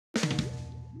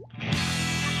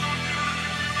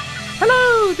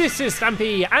Hello, this is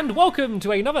Stampy, and welcome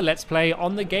to another Let's Play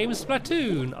on the game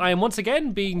Splatoon. I am once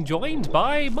again being joined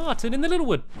by Martin in the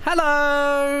Littlewood.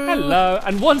 Hello! Hello,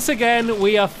 and once again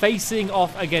we are facing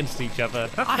off against each other.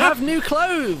 I have new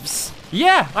clothes!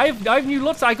 Yeah, I have new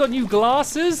lots. I got new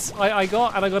glasses, I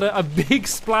got a big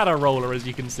splatter roller, as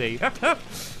you can see.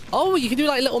 Oh, you can do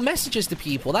like little messages to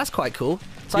people. That's quite cool.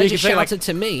 So Yeah, I you just can say, shouted like,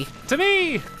 to me. To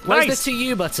me! Where's Nice! the to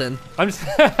you button? I'm just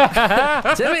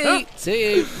To me! To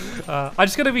you! I'm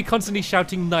just going to be constantly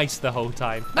shouting nice the whole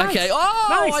time. Nice. Okay. Oh,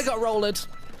 Nice. I got rollered.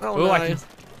 Oh, Oh,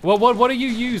 no. What are you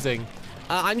using?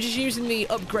 I'm just using the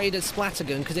upgraded splatter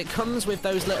gun because it comes with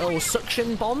those little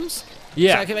suction bombs.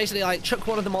 Yeah. So I can basically like chuck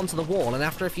one of them onto the wall, and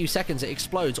after a few seconds it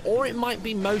explodes, or it might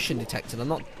be motion detected. I'm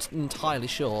not entirely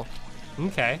sure.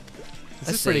 Okay. This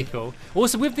Let's is pretty see. cool.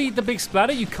 Also, with the big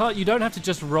splatter, you don't have to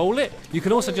just roll it. You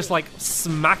can also just like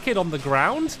smack it on the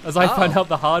ground, as I found out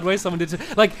the hard way. Someone did.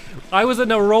 Like, I was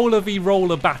in a roller v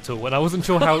roller battle, and I wasn't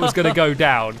sure how it was going to go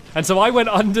down, and so I went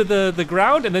under the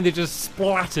ground, and then they just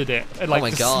splattered it and like my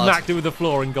just God. smacked it with the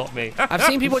floor and got me. I've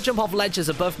seen people jump off ledges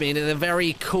above me, and in a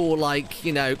very cool, like,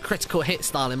 you know, critical hit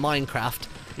style in Minecraft.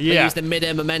 They Yeah. use the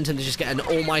mid-air momentum to just get an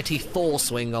almighty Thor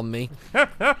swing on me.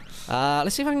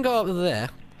 Let's see if I can go up there.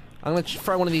 I'm going to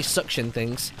throw one of these suction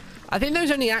things. I think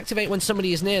those only activate when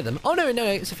somebody is near them. Oh, no,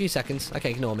 it's a few seconds. Okay,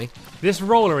 ignore me. This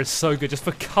roller is so good just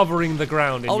for covering the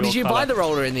ground. Oh, did you buy the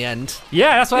roller in the end?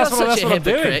 Yeah, that's You're what such a I'm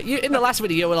doing. hypocrite. You, in the last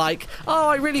video, you were like, oh,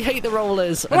 I really hate the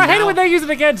rollers. Well, I hate it now- when they use it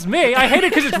against me. I hate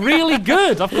it because it's really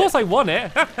good. Of course I want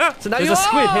it. So now There's you're a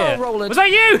squid here. rolling. Was that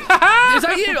you? Is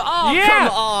that you? Oh, Yeah. come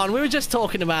on. We were just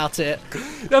talking about it.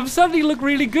 I'm suddenly look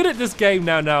really good at this game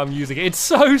now I'm using it. It's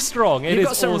so strong. It You've is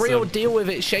got some awesome. real deal with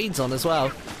it shades on as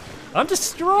well. I'm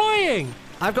destroying.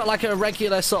 I've got like a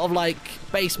regular sort of like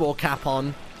baseball cap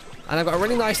on, and I've got a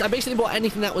really nice. I basically bought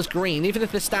anything that was green, even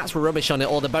if the stats were rubbish on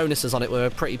it or the bonuses on it were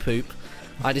pretty poop.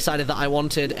 I decided that I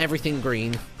wanted everything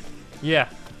green. Yeah.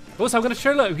 Also, I'm going to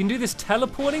show you, look, we can do this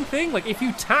teleporting thing. Like, if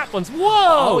you tap on... Whoa!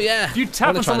 Oh, yeah. If you I tap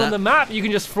wanna on try something on that. the map, you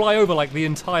can just fly over, like, the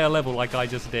entire level like I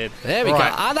just did. There we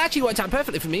Right. go. That actually worked out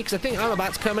perfectly for me because I think I'm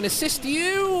about to come and assist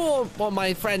you or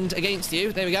my friend against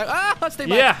you. There we go. Ah, let's do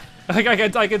back. Yeah.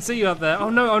 I can see you up there. Oh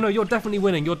no, you're definitely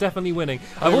winning. You're definitely winning.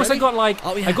 I've you also ready? got like,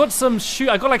 Oh, yeah. I got some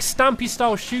I got like Stampy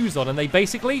style shoes on, and they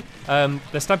basically, they're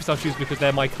Stampy style shoes because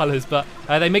they're my colors, but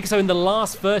they make it so in the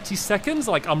last 30 seconds,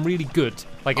 like I'm really good.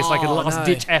 Like it's like a Oh, last no.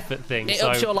 ditch effort thing. It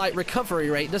so ups your like recovery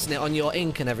rate, doesn't it, on your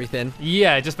ink and everything?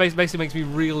 yeah, it just basically makes me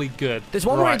really good. There's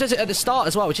one where Right. it does it at the start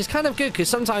as well, which is kind of good because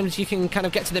sometimes you can kind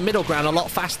of get to the middle ground a lot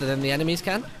faster than the enemies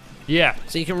can. Yeah.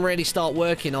 So you can really start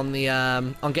working on the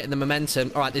on getting the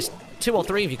momentum. All right, there's 2 or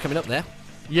 3 of you coming up there.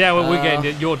 Yeah, well, we're getting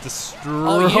it. You're destroying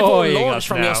Oh, you've all us launched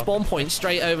from now. your spawn point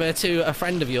straight over to a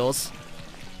friend of yours.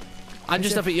 I'm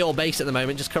just up at your base at the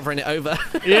moment, just covering it over.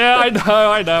 Yeah, I know.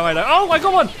 Oh, I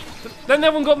got one. Then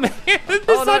that one got me. It's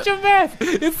Oh, no. such a mess.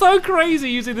 It's so crazy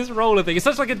using this roller thing. It's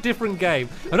such like a different game.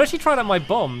 I've actually tried out my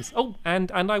bombs. Oh,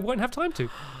 and I won't have time to.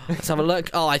 Let's have a look.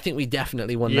 Oh, I think we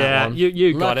definitely won that Yeah, one.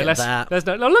 you got Look it. at that. Let's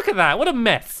no, look at that. What a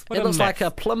mess. What It a looks mess. like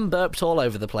a plum burped all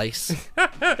over the place.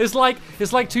 it's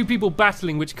like two people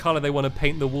battling which color they want to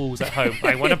paint the walls at home.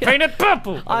 I want to paint it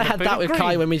purple. I wanna had paint that it with green.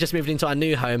 Kai when we just moved into our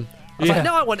new home. I was Yeah. like,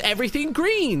 no, I want everything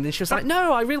green. And she was like,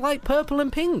 no, I really like purple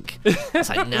and pink. I was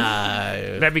like,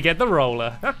 no. Let me get the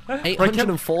roller.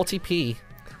 840p.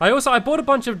 I bought a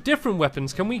bunch of different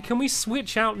weapons. Can we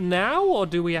switch out now, or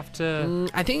do we have to?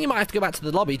 I think you might have to go back to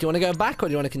the lobby. Do you want to go back or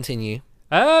do you want to continue?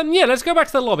 Yeah, let's go back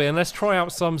to the lobby and let's try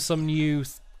out some new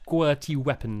squirty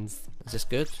weapons. Is this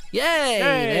good? Yay!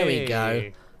 There we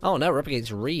go. Oh no, we're up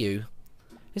against Ryu.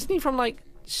 Isn't he from like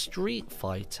Street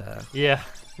Fighter? Yeah,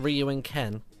 Ryu and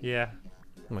Ken. yeah.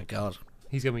 Oh my god.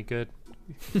 He's gonna be good.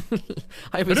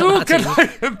 I hope he's on Ooh, that can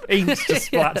team. I paint to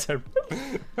splatter?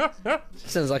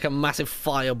 Sounds like a massive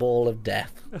fireball of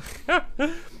death.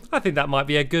 I think that might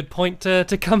be a good point to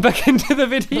come back into the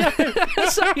video.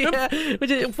 So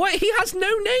yeah, what? He has no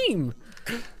name.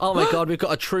 Oh my god, we've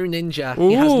got a true ninja.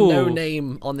 He has no Ooh.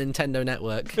 name on Nintendo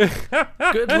Network.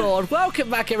 Good lord. Welcome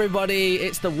back, everybody.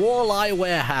 It's the Walleye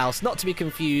Warehouse, not to be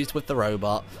confused with the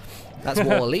robot. That's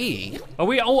Wall-E. Are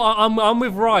we? Oh, I'm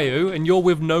with Ryu, and you're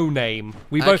with No Name.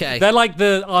 We both. Okay. They're like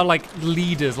our like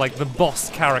leaders, like the boss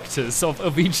characters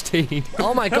of each team.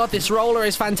 Oh my god, this roller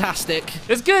is fantastic.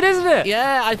 It's good, isn't it?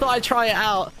 Yeah, I thought I'd try it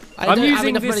out. I don't have using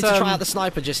enough money this, to try out the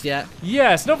sniper just yet.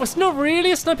 Yeah, it's not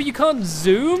really a sniper. You can't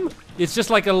zoom. It's just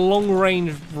like a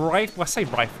long-range rifle. Well, I say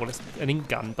rifle, it's an ink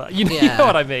gun, but you know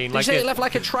what I mean. Did you say it left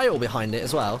like a trail behind it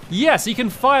as well? Yeah, so you can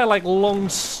fire like long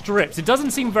strips. It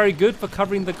doesn't seem very good for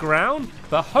covering the ground,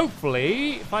 but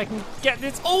hopefully, if I can get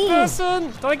this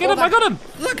person. Did I get him? I got him!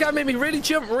 Look, that made me really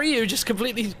jump. Ryu just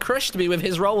completely crushed me with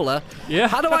his roller. Yeah.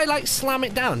 How do I like slam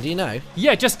it down? Do you know?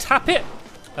 Yeah, just tap it.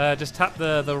 Just tap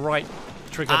the right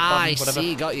trigger button, whatever. I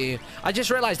see, got you. I just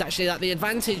realised actually that the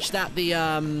advantage that the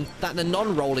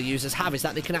non-roller users have is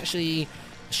that they can actually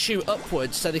shoot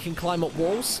upwards, so they can climb up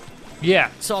walls. Yeah.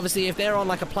 So obviously, if they're on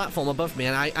like a platform above me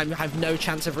and I have no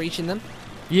chance of reaching them.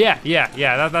 Yeah.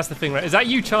 That's the thing, right? Is that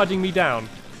you charging me down?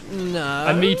 No.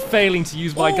 And me failing to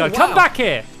use my gun? Wow. Come back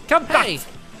here! Come back!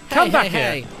 Come back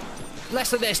here!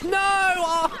 Less of this. No!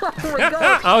 Oh my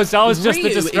god! I was just Ryu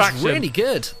the distraction. is really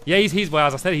good. Yeah, he's well,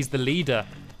 as I said, he's the leader.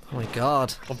 Oh my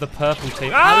god. Of the purple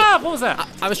team. What was that?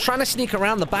 I was trying to sneak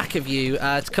around the back of you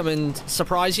to come and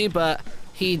surprise you, but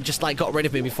he just like got rid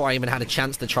of me before I even had a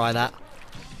chance to try that.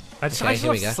 I just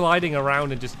love sliding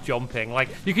around and just jumping. Like,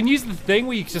 you can use the thing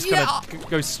where you just kind of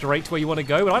go straight to where you want to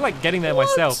go, but I like getting there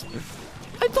myself.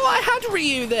 I thought I had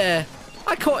Ryu there.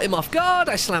 I caught him off guard,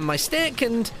 I slammed my stick,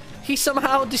 and he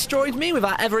somehow destroyed me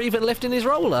without ever even lifting his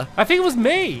roller. I think it was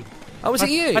me. Oh, was it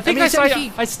you? I think I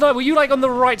sniped. Were you like on the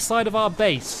right side of our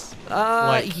base?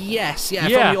 Yes,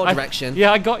 from your direction.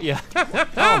 Yeah, I got you.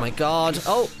 Oh my god.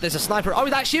 Oh, there's a sniper. Oh,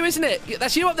 that's you, isn't it?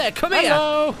 That's you up there. Come here.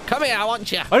 Hello. Come here, I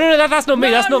want you. Oh, no, that's not me.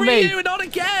 That's not Ryu, me. Not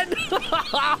again.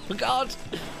 Oh god.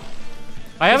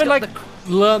 I haven't like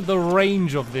learned the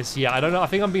range of this yet. I don't know. I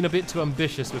think I'm being a bit too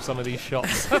ambitious with some of these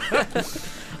shots.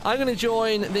 I'm going to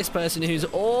join this person who's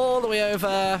all the way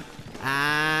over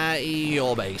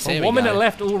your base. Here we go. 1 minute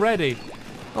left already.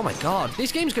 Oh my god,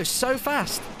 these games go so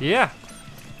fast. Yeah.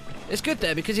 It's good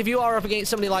there because if you are up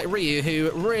against somebody like Ryu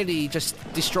who really just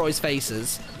destroys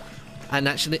faces and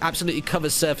actually absolutely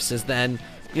covers surfaces, then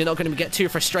you're not going to get too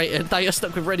frustrated that you're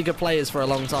stuck with really good players for a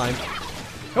long time.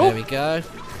 Oh. There we go.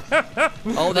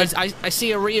 Oh, I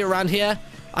see a Ryu around here.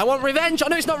 I want revenge. Oh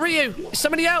no, it's not Ryu. It's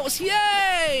somebody else.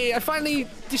 Yay! I finally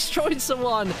destroyed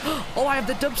someone. Oh, I have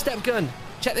the dubstep gun.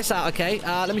 Check this out, okay?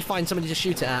 Let me find somebody to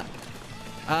shoot it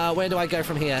at. Where do I go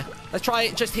from here? Let's try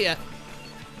it just here.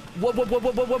 Whoop, whoop, whoop,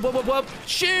 whoop, whoop, whoop, whoop, whoop.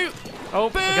 Shoot! Oh,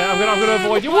 okay, I'm gonna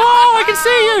avoid you. Whoa, I can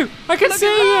see you! I can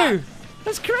see you!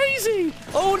 That's crazy!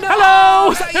 Oh no! Hello!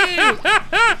 Was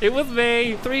that you? It was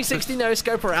me. 360 no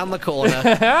scope around the corner.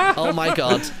 Oh my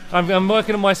god. I'm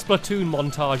working on my Splatoon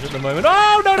montage at the moment.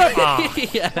 Oh no!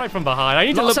 Yeah. Right from behind. I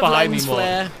need to look behind me more.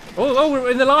 Flare. Oh,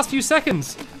 we're in the last few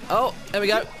seconds. Oh, there we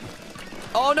go.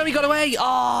 Oh no, he got away.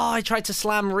 Oh, I tried to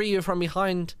slam Ryu from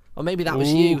behind. Or maybe that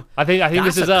was you. I think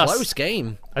this is us. Close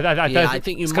game. I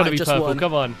think you it's might gotta be just purple. won.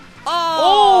 Come on.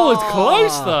 Oh, it's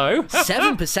close though.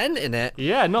 7% in it.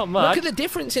 Yeah, not much. Look at the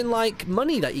difference in like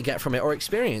money that you get from it or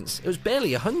experience. It was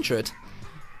barely 100.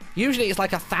 Usually it's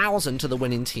like 1,000 to the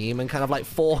winning team and kind of like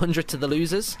 400 to the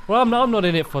losers. Well, I'm not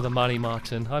in it for the money,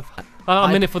 Martin.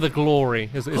 I'm in it for the glory.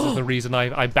 Is the reason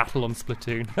I battle on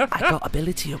Splatoon. I got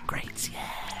ability upgrades.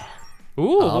 Yeah.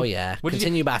 Ooh. Oh yeah.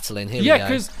 Continue battling. Here we go. Yeah,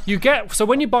 because you get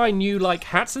when you buy new like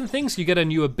hats and things, you get a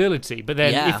new ability. But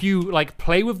then if you like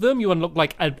play with them, you unlock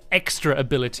like an extra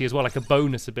ability as well, like a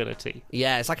bonus ability.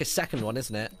 Yeah, it's like a second one,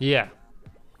 isn't it? Yeah.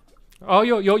 Oh,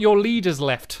 your leader's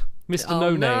left, Mr.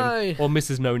 No Name or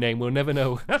Mrs. No Name. We'll never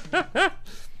know.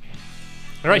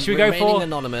 All right, should we go for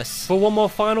anonymous for one more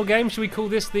final game? Should we call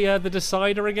this the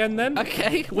decider again then?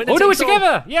 Okay. We'll do it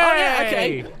together! Yay! Oh, yeah,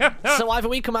 okay. So either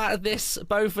we come out of this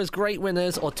both as great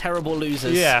winners or terrible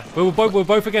losers. Yeah, we're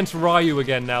both against Ryu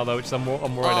again now though, which I'm worried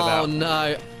about. Oh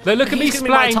no! Look at me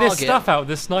splatting this stuff out with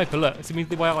this sniper. Look, it's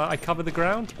the way I cover the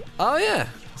ground. Oh yeah,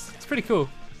 it's pretty cool.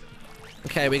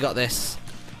 Okay, we got this.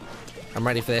 I'm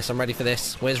ready for this. I'm ready for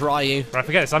this. Where's Ryu? Right,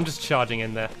 forget this. I'm just charging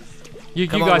in there. You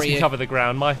guys can cover the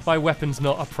ground. My weapon's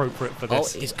not appropriate for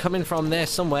this. Oh, he's coming from there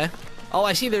somewhere. Oh,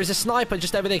 I see. There's a sniper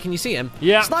just over there. Can you see him?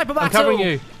 Yeah. Sniper battle. I'm covering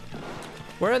you.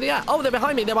 Where are they at? Oh, they're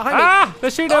behind me. They're behind me. Ah!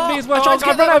 They're shooting at me as well. I tried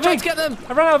to get them.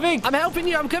 I ran out of ink. I'm helping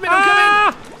you. I'm coming. I'm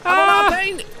coming. I'm on our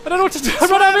paint. I don't know what to do. I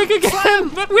ran out of ink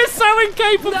again. We're so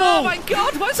incapable. Oh my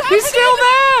god! What's happening? He's still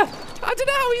there. I don't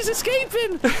know how he's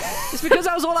escaping. It's because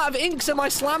I was all out of ink, so my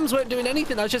slams weren't doing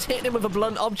anything. I was just hitting him with a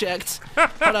blunt object.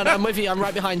 Hold on, I'm with you. I'm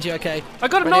right behind you. Okay. I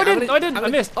got him. No, I didn't. I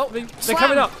missed. Oh, they're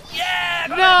coming up. Yeah.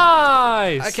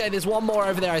 Nice. Okay, there's one more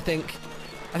over there. I think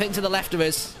to the left of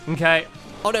us. Okay.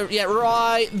 Oh no, yeah,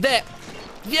 right there.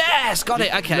 Yes, got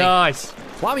it. Okay. Nice.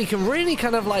 Wow, you can really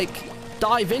kind of like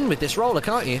dive in with this roller,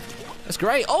 can't you? That's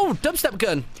great. Oh, dubstep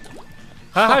gun.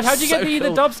 How'd you get So the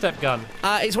cool. dubstep gun?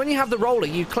 It's when you have the roller,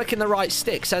 you click in the right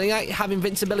stick, so you have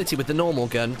invincibility with the normal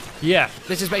gun. Yeah.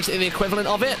 This is basically the equivalent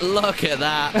of it. Look at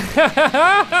that.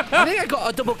 I think I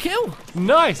got a double kill.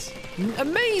 Nice.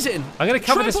 Amazing. I'm going to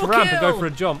cover this Triple ramp and go kill. for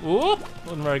a jump. Oop,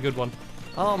 wasn't a very good one.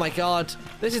 Oh my god.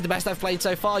 This is the best I've played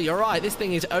so far. You're right. This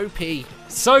thing is OP.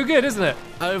 So good, isn't it?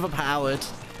 Overpowered.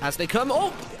 As they come.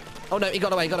 Oh! Oh no, he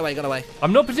got away, got away, got away.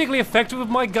 I'm not particularly effective with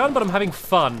my gun, but I'm having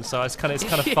fun, so it's kind of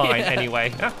fine Yeah.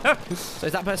 anyway. So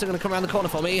is that person going to come around the corner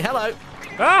for me? Hello.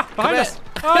 Ah, behind us.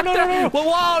 Oh, no, no, no.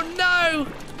 Whoa, no!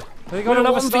 They got We're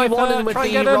another 1v1 sniper. with Try and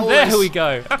the get him. There rollers. we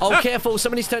go. Oh, careful.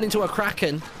 Somebody's turned into a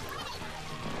Kraken.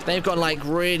 They've gone like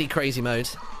really crazy mode.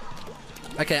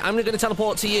 Okay, I'm going to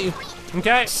teleport to you.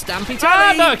 Okay. Stampy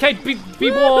Ah, Tally. no, okay,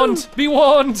 be warned. Be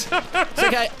warned. It's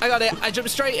okay, I got it. I jumped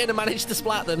straight in and managed to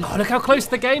splat them. Oh, look how close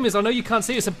the game is. I know you can't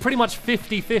see it. It's a pretty much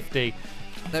 50-50.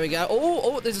 There we go.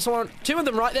 Oh, there's someone. Two of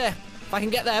them right there. If I can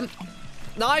get them.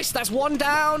 Nice, that's one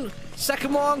down.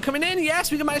 Second one coming in.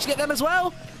 Yes, we can manage to get them as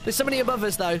well. There's somebody above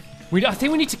us, though. I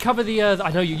think we need to cover the,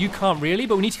 I know you can't really,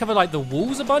 but we need to cover, like, the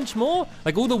walls a bunch more.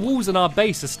 Like, all the walls in our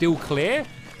base are still clear.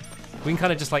 We can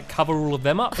kind of just, like, cover all of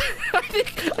them up. I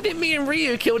think me and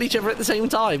Ryu killed each other at the same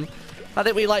time. I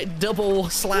think we, like, double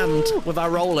slammed with our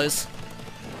rollers.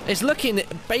 It's looking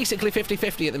basically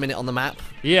 50-50 at the minute on the map.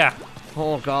 Yeah.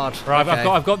 Oh, God. Right, okay.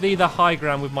 I've got the high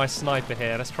ground with my sniper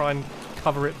here. Let's try and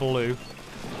cover it blue.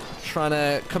 Trying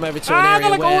to come over to an Ah, area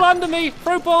they're like where... all under me.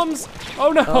 Throw bombs.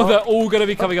 Oh, no. Oh. They're all going to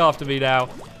be coming after me now.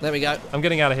 There we go. I'm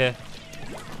getting out of here.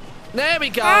 There we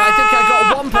go. I think I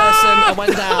got one person and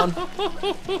went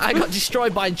down. I got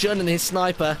destroyed by Jun and his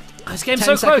sniper. This game's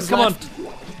 10 so close. seconds Come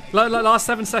left. on. Last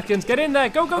 7 seconds. Get in there.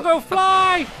 Go, go, go.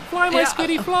 Fly. Fly, my Yeah,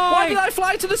 squiddy, Why did fly. I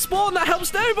fly to the spawn? That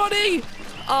helps nobody.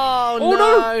 Oh, Oh, no.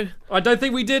 no. I don't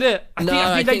think we did it. No,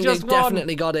 I think they just we won.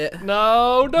 definitely got it.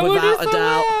 No, no, Without it is a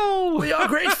doubt. so We are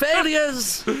great failures.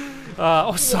 so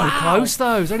Wow. close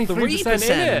though. There's only 3%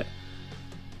 in it.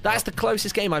 That's the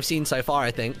closest game I've seen so far, I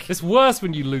think. It's worse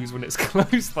when you lose when it's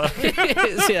close though. It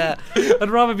is, yeah. I'd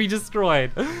rather be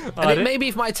destroyed. I think maybe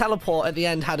if my teleport at the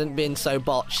end hadn't been so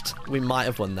botched, we might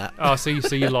have won that. Oh, so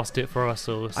you lost it for us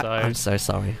all. So I'm so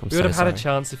sorry. we would have had a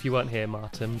chance if you weren't here,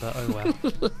 Martin. But oh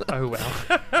well. Oh well.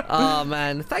 Oh,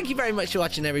 man. Thank you very much for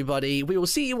watching, everybody. We will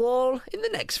see you all in the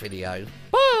next video.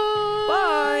 Bye.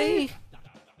 Bye.